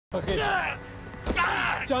Okay,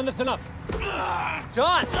 John, that's enough.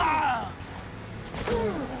 John!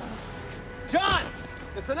 John!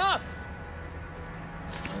 It's enough!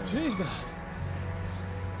 Jeez, man.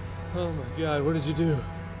 Oh, my God, what did you do?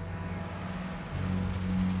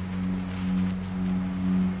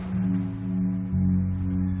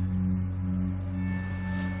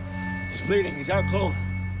 He's bleeding. He's out cold.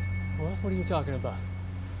 What are you talking about?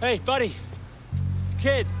 Hey, buddy.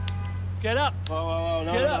 Kid. Get up. Whoa,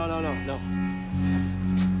 no.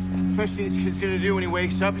 First thing this kid's gonna do when he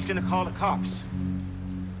wakes up, he's gonna call the cops.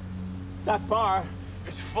 That bar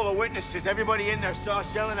is full of witnesses. Everybody in there saw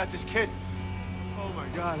us yelling at this kid. Oh, my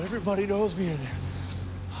God. Everybody knows me in there.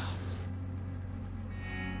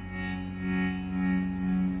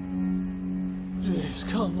 Jeez,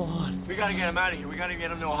 come on. We gotta get him out of here. We gotta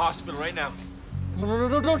get him to a hospital right now. No,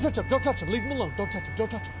 don't touch him. Don't touch him. Leave him alone. Don't touch him.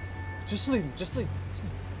 Don't touch him. Just leave him. Just leave him.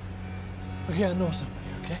 Okay, I know somebody,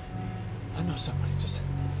 okay? I know somebody. Just...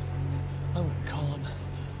 I'm gonna call him.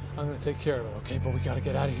 I'm gonna take care of it, okay? But we gotta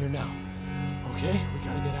get out of here now. Okay? We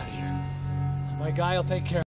gotta get out of here. My guy will take care of it.